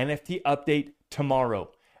 NFT update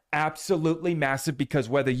tomorrow. Absolutely massive, because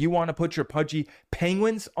whether you want to put your pudgy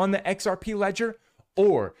penguins on the XRP ledger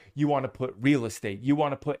or you want to put real estate, you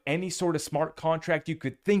want to put any sort of smart contract you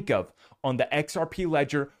could think of on the XRP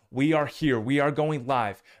ledger, we are here. We are going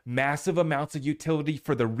live. Massive amounts of utility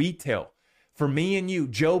for the retail. For me and you,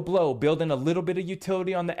 Joe Blow, building a little bit of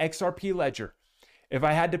utility on the XRP ledger. If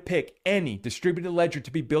I had to pick any distributed ledger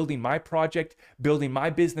to be building my project, building my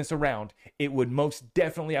business around, it would most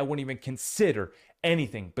definitely, I wouldn't even consider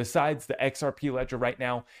anything besides the XRP ledger right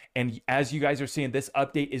now. And as you guys are seeing, this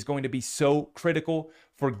update is going to be so critical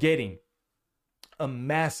for getting a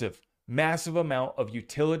massive, massive amount of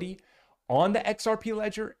utility on the XRP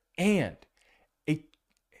ledger and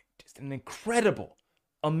just an incredible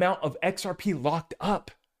amount of XRP locked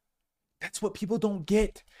up. That's what people don't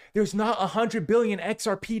get. There's not 100 billion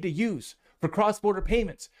XRP to use for cross-border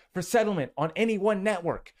payments, for settlement on any one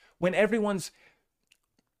network, when everyone's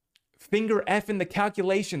finger effing the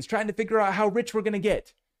calculations, trying to figure out how rich we're going to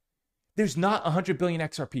get. There's not 100 billion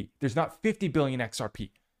XRP. There's not 50 billion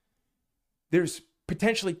XRP. There's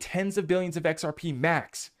potentially tens of billions of XRP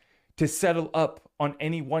max to settle up on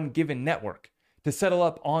any one given network, to settle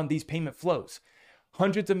up on these payment flows.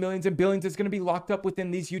 Hundreds of millions and billions is going to be locked up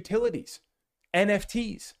within these utilities.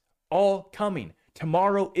 NFTs, all coming.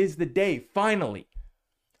 Tomorrow is the day, finally.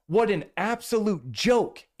 What an absolute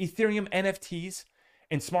joke Ethereum NFTs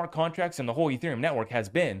and smart contracts and the whole Ethereum network has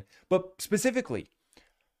been. But specifically,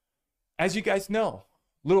 as you guys know,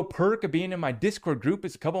 little perk of being in my Discord group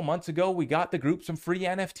is a couple months ago, we got the group some free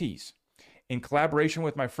NFTs in collaboration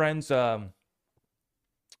with my friends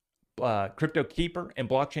Crypto Keeper and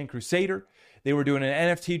Blockchain Crusader. They were doing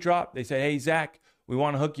an NFT drop. They said, hey, Zach, we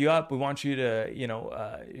want to hook you up. We want you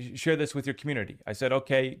to, share this with your community. I said,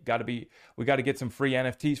 okay, we got to get some free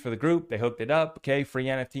NFTs for the group. They hooked it up. Okay, free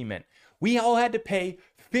NFT mint. We all had to pay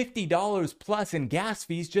 $50 plus in gas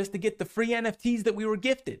fees just to get the free NFTs that we were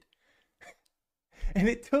gifted. And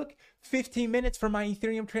it took 15 minutes for my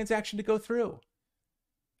Ethereum transaction to go through.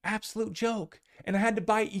 Absolute joke. And I had to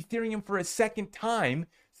buy Ethereum for a second time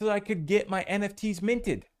so that I could get my NFTs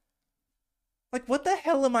minted. Like, what the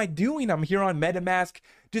hell am I doing? I'm here on MetaMask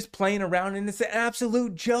just playing around, and it's an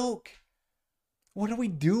absolute joke. What are we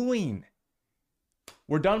doing?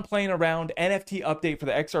 We're done playing around. NFT update for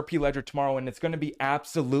the XRP ledger tomorrow, and it's going to be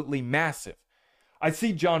absolutely massive. I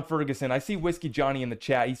see John Ferguson. I see Whiskey Johnny in the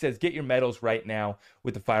chat. He says, get your medals right now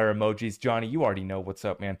with the fire emojis. Johnny, you already know what's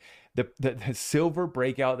up, man. The silver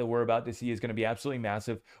breakout that we're about to see is going to be absolutely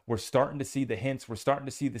massive. We're starting to see the hints. We're starting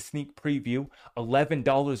to see the sneak preview.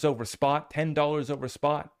 $11 over spot, $10 over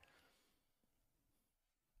spot.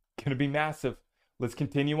 Going to be massive. Let's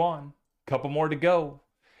continue on. Couple more to go.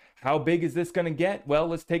 How big is this going to get? Well,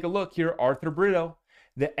 let's take a look here. Arthur Brito.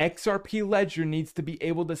 The XRP ledger needs to be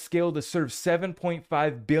able to scale to serve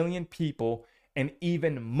 7.5 billion people and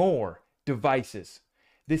even more devices.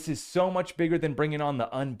 This is so much bigger than bringing on the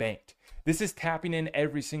unbanked. This is tapping in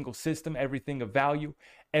every single system, everything of value,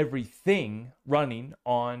 everything running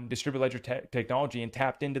on distributed ledger technology and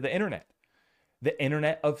tapped into the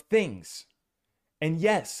internet of things. And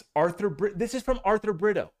yes, this is from Arthur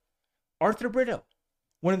Brito. Arthur Brito,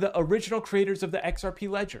 one of the original creators of the XRP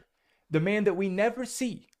ledger. The man that we never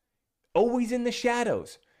see, always in the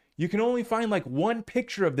shadows. You can only find like one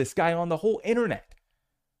picture of this guy on the whole internet.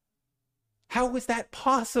 How is that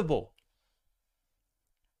possible?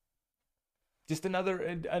 Just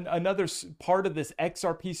another part of this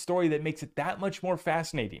XRP story that makes it that much more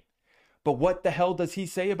fascinating. But what the hell does he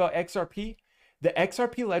say about XRP? The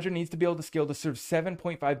XRP ledger needs to be able to scale to serve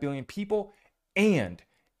 7.5 billion people and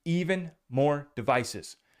even more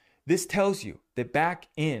devices. This tells you that back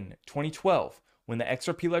in 2012, when the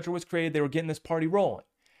XRP ledger was created, they were getting this party rolling.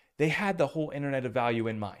 They had the whole internet of value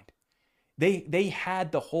in mind. They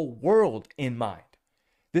had the whole world in mind.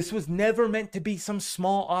 This was never meant to be some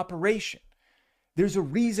small operation. There's a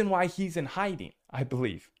reason why he's in hiding, I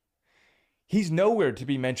believe. He's nowhere to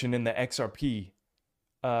be mentioned in the XRP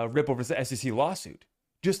Ripple versus SEC lawsuit,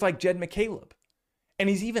 just like Jed McCaleb. And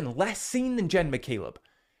he's even less seen than Jed McCaleb.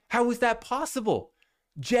 How is that possible?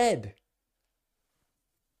 Jed,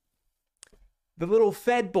 the little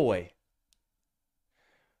Fed boy,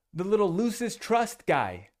 the little Lucis Trust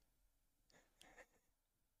guy.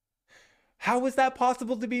 How is that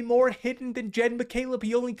possible to be more hidden than Jed McCaleb?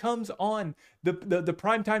 He only comes on the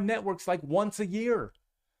primetime networks like once a year.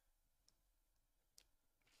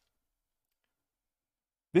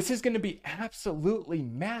 This is going to be absolutely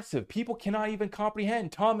massive. People cannot even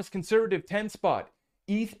comprehend. Thomas Conservative 10 spot.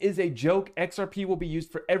 ETH is a joke. XRP will be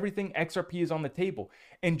used for everything. XRP is on the table.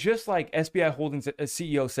 And just like SBI Holdings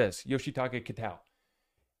CEO says, Yoshitaka Kitao,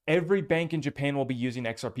 every bank in Japan will be using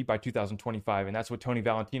XRP by 2025. And that's what Tony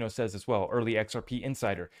Valentino says as well, early XRP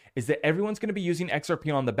insider, is that everyone's going to be using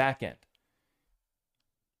XRP on the back end.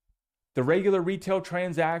 The regular retail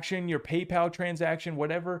transaction, your PayPal transaction,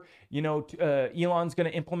 whatever, Elon's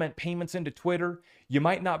going to implement payments into Twitter. You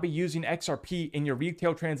might not be using XRP in your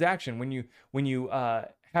retail transaction when you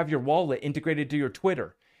have your wallet integrated to your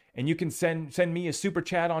Twitter, and you can send me a super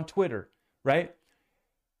chat on Twitter, right?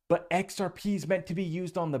 But XRP is meant to be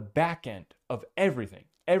used on the back end of everything,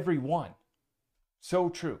 everyone. So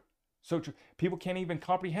true, so true. People can't even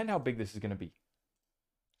comprehend how big this is going to be.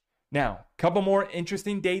 Now, a couple more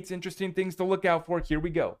interesting dates, interesting things to look out for. Here we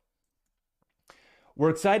go.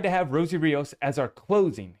 We're excited to have Rosie Rios as our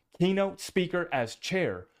closing keynote speaker as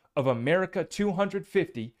chair of America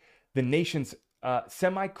 250, the nation's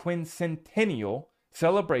semi-quincentennial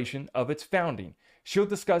celebration of its founding. She'll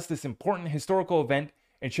discuss this important historical event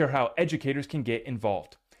and share how educators can get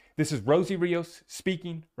involved. This is Rosie Rios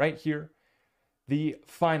speaking right here. The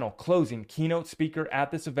final closing keynote speaker at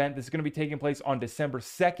this event. This is going to be taking place on December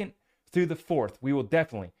 2nd through the 4th. We will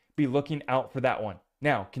definitely be looking out for that one.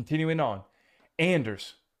 Now, continuing on.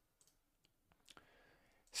 Anders.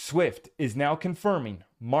 Swift is now confirming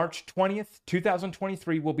March 20th,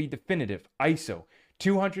 2023 will be definitive ISO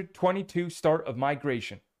 222 start of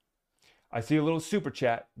migration. I see a little super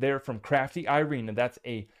chat there from Crafty Irina. That's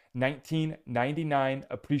a 1999.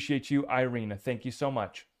 Appreciate you, Irina. Thank you so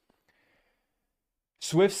much.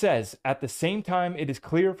 Swift says, at the same time, it is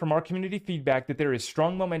clear from our community feedback that there is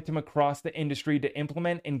strong momentum across the industry to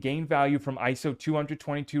implement and gain value from ISO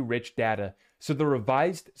 222 rich data. So the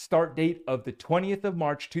revised start date of the 20th of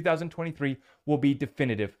March 2023 will be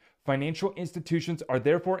definitive. Financial institutions are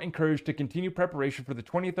therefore encouraged to continue preparation for the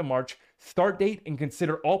 20th of March start date and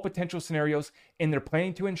consider all potential scenarios in their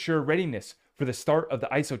planning to ensure readiness for the start of the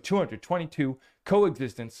ISO 222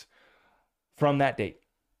 coexistence from that date.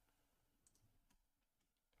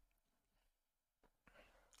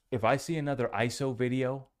 If I see another ISO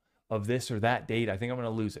video of this or that date, I think I'm going to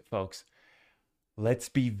lose it, folks. Let's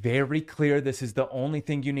be very clear. This is the only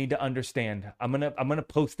thing you need to understand. I'm going to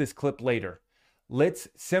post this clip later. Let's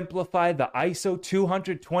simplify the ISO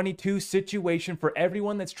 222 situation for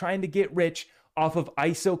everyone that's trying to get rich off of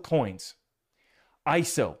ISO coins.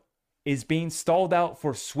 ISO is being stalled out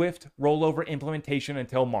for swift rollover implementation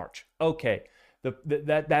until March. Okay,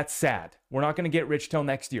 That's sad. We're not going to get rich till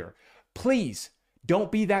next year. Please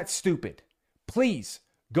don't be that stupid. Please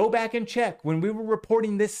go back and check when we were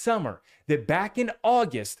reporting this summer that back in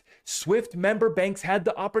August, SWIFT member banks had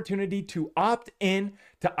the opportunity to opt in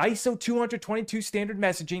to ISO 20022 standard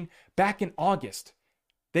messaging back in August.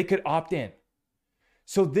 They could opt in.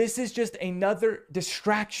 So this is just another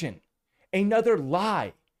distraction, another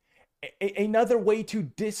lie, another way to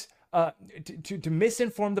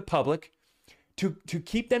misinform the public, to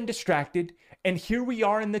keep them distracted. And here we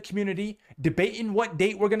are in the community debating what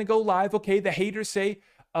date we're going to go live. Okay, the haters say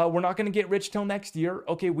we're not going to get rich till next year.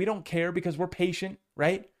 Okay, we don't care because we're patient,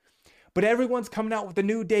 right? But everyone's coming out with the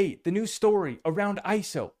new date, the new story around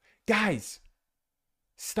ISO. Guys,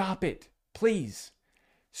 stop it, please.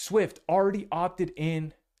 SWIFT already opted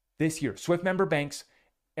in this year. SWIFT member banks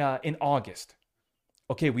in August.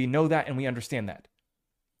 Okay, we know that and we understand that.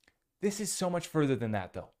 This is so much further than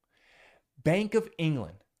that, though. Bank of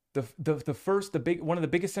England, one of the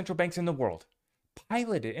biggest central banks in the world,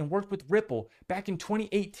 piloted and worked with Ripple back in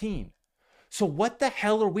 2018. So what the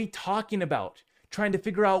hell are we talking about? Trying to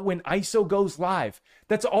figure out when ISO goes live.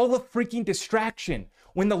 That's all a freaking distraction.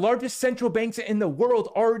 When the largest central banks in the world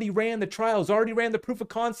already ran the trials, already ran the proof of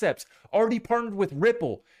concepts, already partnered with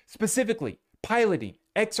Ripple, specifically piloting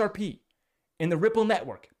XRP in the Ripple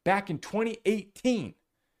network back in 2018.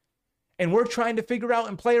 And we're trying to figure out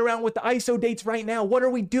and play around with the ISO dates right now. What are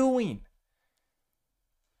we doing?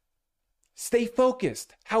 Stay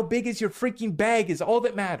focused. How big is your freaking bag is all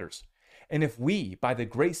that matters. And if we, by the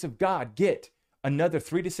grace of God, get another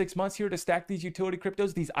 3 to 6 months here to stack these utility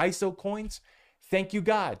cryptos, these ISO coins, thank you,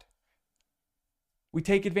 God. We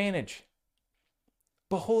take advantage.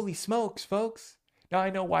 But holy smokes, folks. Now I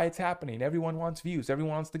know why it's happening. Everyone wants views.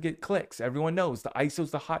 Everyone wants to get clicks. Everyone knows the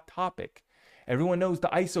ISO's the hot topic. Everyone knows the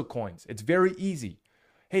ISO coins. It's very easy.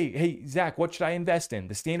 Hey, Zach, what should I invest in?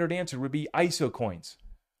 The standard answer would be ISO coins.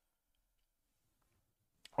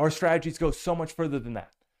 Our strategies go so much further than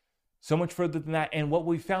that. So much further than that. And what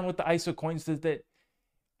we found with the ISO coins is that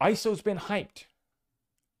ISO's been hyped.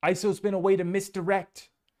 ISO's been a way to misdirect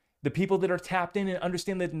the people that are tapped in and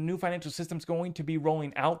understand that the new financial system's going to be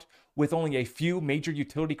rolling out with only a few major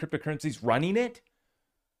utility cryptocurrencies running it.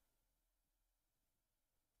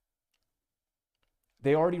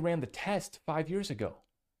 They already ran the test 5 years ago,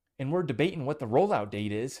 and we're debating what the rollout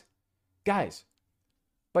date is. Guys,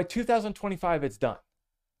 by 2025, it's done.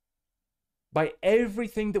 By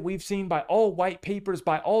everything that we've seen, by all white papers,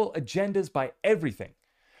 by all agendas, by everything,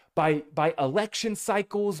 by election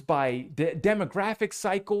cycles, by demographic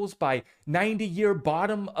cycles, by 90-year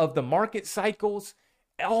bottom of the market cycles,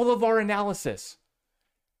 all of our analysis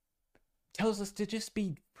tells us to just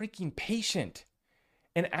be freaking patient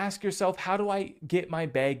and ask yourself, how do I get my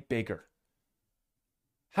bag bigger?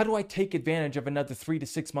 How do I take advantage of another 3 to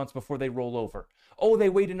 6 months before they roll over? Oh, they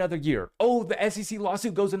wait another year. Oh, the SEC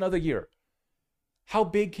lawsuit goes another year. How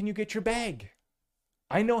big can you get your bag?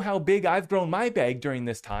 I know how big I've grown my bag during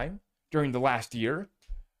this time, during the last year,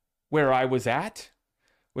 where I was at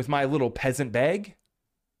with my little peasant bag.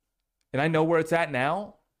 And I know where it's at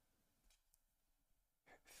now.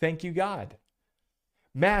 Thank you, God.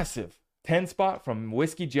 Massive 10 spot from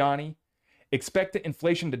Whiskey Johnny. Expect the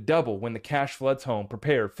inflation to double when the cash floods home.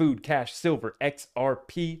 Prepare food, cash, silver,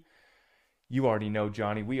 XRP. You already know,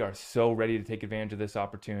 Johnny. We are so ready to take advantage of this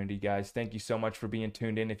opportunity, guys. Thank you so much for being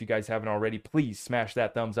tuned in. If you guys haven't already, please smash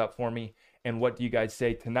that thumbs up for me. And what do you guys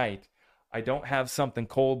say tonight? I don't have something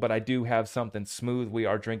cold, but I do have something smooth. We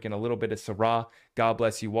are drinking a little bit of Syrah. God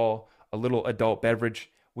bless you all. A little adult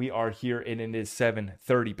beverage. We are here and it is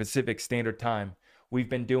 7:30 Pacific Standard Time. We've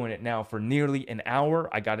been doing it now for nearly an hour.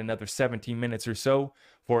 I got another 17 minutes or so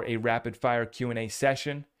for a rapid fire Q&A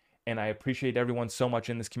session. And I appreciate everyone so much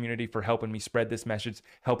in this community for helping me spread this message,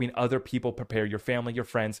 helping other people prepare, your family, your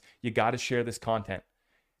friends. You got to share this content.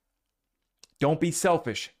 Don't be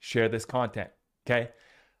selfish. Share this content, okay?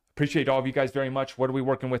 Appreciate all of you guys very much. What are we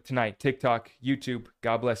working with tonight? TikTok, YouTube.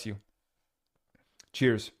 God bless you.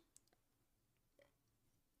 Cheers.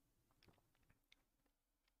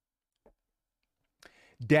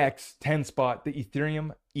 DEX, 10 spot, the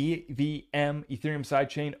Ethereum EVM, Ethereum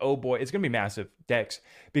sidechain. Oh boy, it's going to be massive, DEX,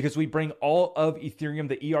 because we bring all of Ethereum,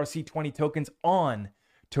 the ERC20 tokens, on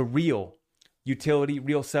to real utility,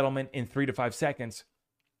 real settlement in 3 to 5 seconds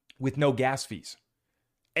with no gas fees.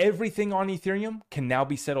 Everything on Ethereum can now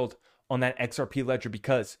be settled on that XRP ledger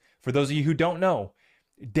because, for those of you who don't know,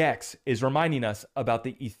 DEX is reminding us about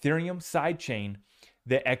the Ethereum sidechain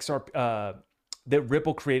that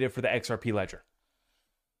Ripple created for the XRP ledger.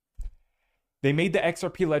 They made the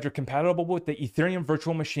XRP ledger compatible with the Ethereum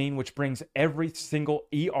virtual machine, which brings every single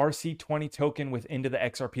ERC20 token within the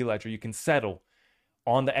XRP ledger. You can settle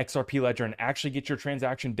on the XRP ledger and actually get your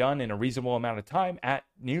transaction done in a reasonable amount of time at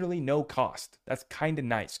nearly no cost. That's kind of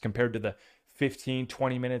nice compared to the 15,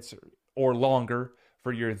 20 minutes or longer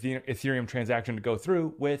for your Ethereum transaction to go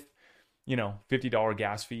through with, $50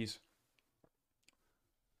 gas fees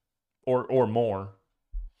or more.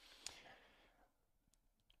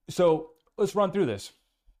 So let's run through this.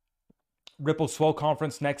 Ripple Swell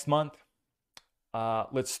Conference next month.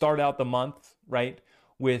 Let's start out the month, right,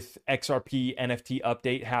 with XRP NFT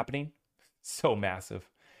update happening. So massive.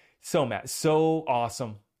 So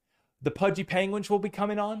awesome. The Pudgy Penguins will be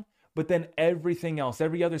coming on, but then everything else,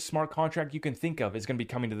 every other smart contract you can think of is going to be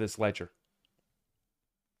coming to this ledger.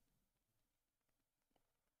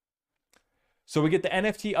 So we get the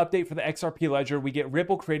NFT update for the XRP ledger. We get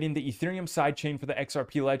Ripple creating the Ethereum sidechain for the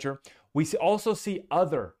XRP ledger. We also see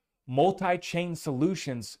other multi-chain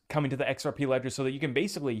solutions coming to the XRP ledger so that you can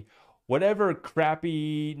basically, whatever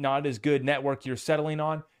crappy, not as good network you're settling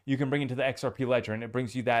on, you can bring into the XRP ledger, and it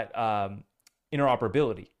brings you that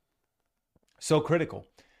interoperability. So critical.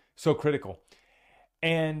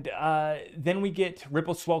 And then we get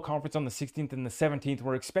Ripple Swell Conference on the 16th and the 17th.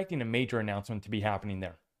 We're expecting a major announcement to be happening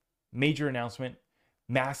there. Major announcement,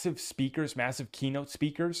 massive speakers, massive keynote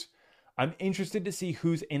speakers. I'm interested to see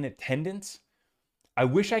who's in attendance. I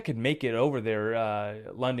wish I could make it over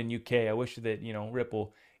there, London, UK. I wish that,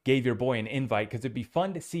 Ripple gave your boy an invite, because it'd be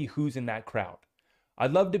fun to see who's in that crowd.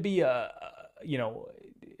 I'd love to be,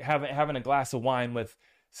 having a glass of wine with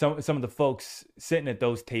some of the folks sitting at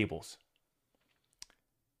those tables.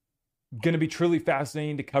 Going to be truly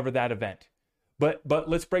fascinating to cover that event. But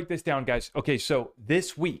let's break this down, guys. Okay, so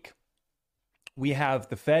this week, we have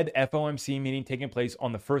the Fed FOMC meeting taking place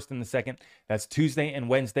on the 1st and the 2nd. That's Tuesday and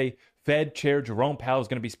Wednesday. Fed Chair Jerome Powell is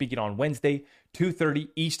going to be speaking on Wednesday, 2:30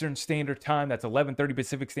 Eastern Standard Time. That's 11:30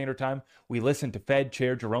 Pacific Standard Time. We listen to Fed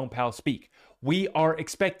Chair Jerome Powell speak. We are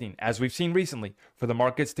expecting, as we've seen recently, for the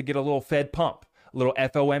markets to get a little Fed pump, a little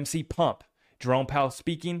FOMC pump. Jerome Powell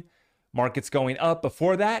speaking, markets going up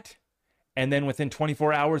before that, and then within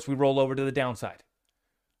 24 hours, we roll over to the downside.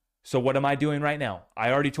 So what am I doing right now?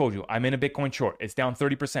 I already told you, I'm in a Bitcoin short. It's down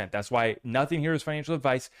 30%. That's why nothing here is financial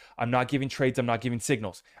advice. I'm not giving trades. I'm not giving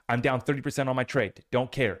signals. I'm down 30% on my trade.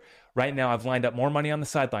 Don't care. Right now, I've lined up more money on the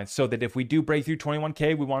sidelines so that if we do break through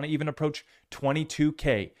 21K, we want to even approach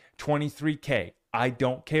 22K, 23K. I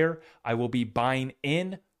don't care. I will be buying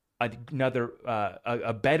in another,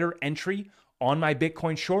 a better entry on my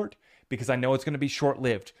Bitcoin short because I know it's going to be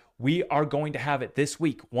short-lived. We are going to have it this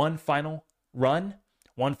week. One final run.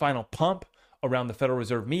 One final pump around the Federal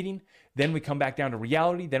Reserve meeting. Then we come back down to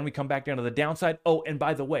reality. Then we come back down to the downside. Oh, and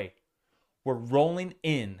by the way, we're rolling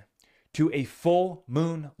in to a full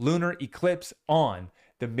moon lunar eclipse on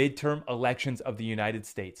the midterm elections of the United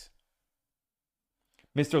States.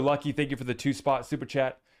 Mr. Lucky, thank you for the 2-spot super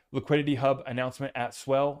chat. Liquidity Hub announcement at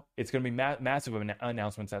Swell. It's going to be massive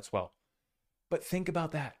announcements at Swell. But think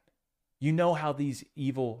about that. You know how these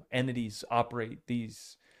evil entities operate,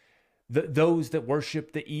 those that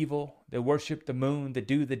worship the evil, that worship the moon, that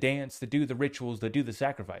do the dance, that do the rituals, that do the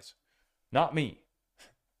sacrifice. Not me.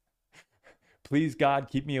 Please, God,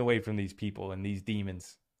 keep me away from these people and these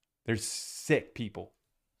demons. They're sick people.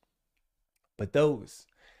 But those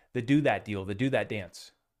that do that deal, that do that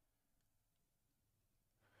dance,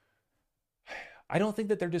 I don't think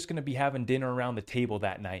that they're just going to be having dinner around the table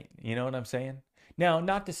that night. You know what I'm saying? Now,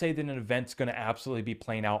 not to say that an event's going to absolutely be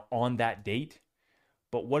playing out on that date,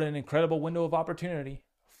 but what an incredible window of opportunity.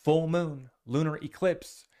 Full moon, lunar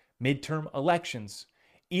eclipse, midterm elections.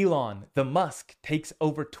 Elon, the Musk, takes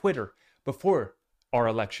over Twitter before our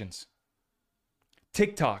elections.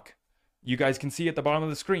 TikTok, you guys can see at the bottom of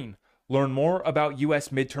the screen. Learn more about U.S.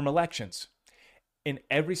 midterm elections. In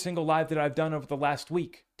every single live that I've done over the last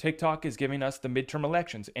week, TikTok is giving us the midterm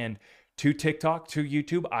elections. And to TikTok, to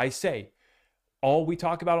YouTube, I say, all we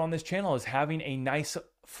talk about on this channel is having a nice,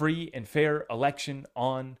 free, and fair election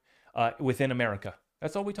on within America.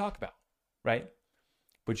 That's all we talk about, right?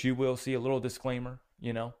 But you will see a little disclaimer,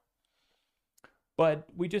 But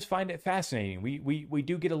we just find it fascinating. We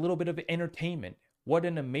do get a little bit of entertainment. What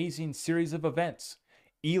an amazing series of events.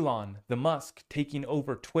 Elon, the Musk, taking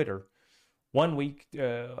over Twitter 1 week,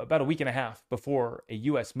 about a week and a half before a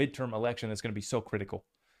U.S. midterm election that's going to be so critical.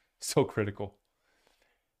 So critical.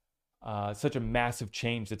 Such a massive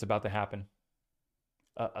change that's about to happen.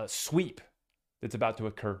 A sweep that's about to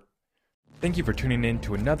occur. Thank you for tuning in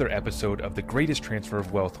to another episode of The Greatest Transfer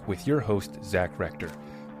of Wealth with your host, Zach Rector.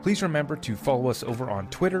 Please remember to follow us over on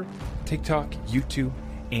Twitter, TikTok, YouTube,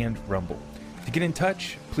 and Rumble. To get in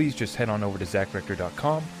touch, please just head on over to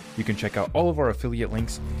zachrector.com. You can check out all of our affiliate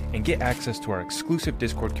links and get access to our exclusive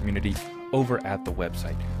Discord community over at the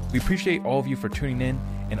website. We appreciate all of you for tuning in,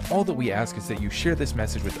 and all that we ask is that you share this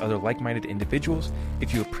message with other like-minded individuals.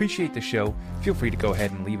 If you appreciate the show, feel free to go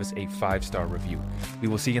ahead and leave us a 5-star review. We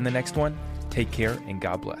will see you in the next one. Take care and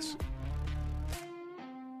God bless.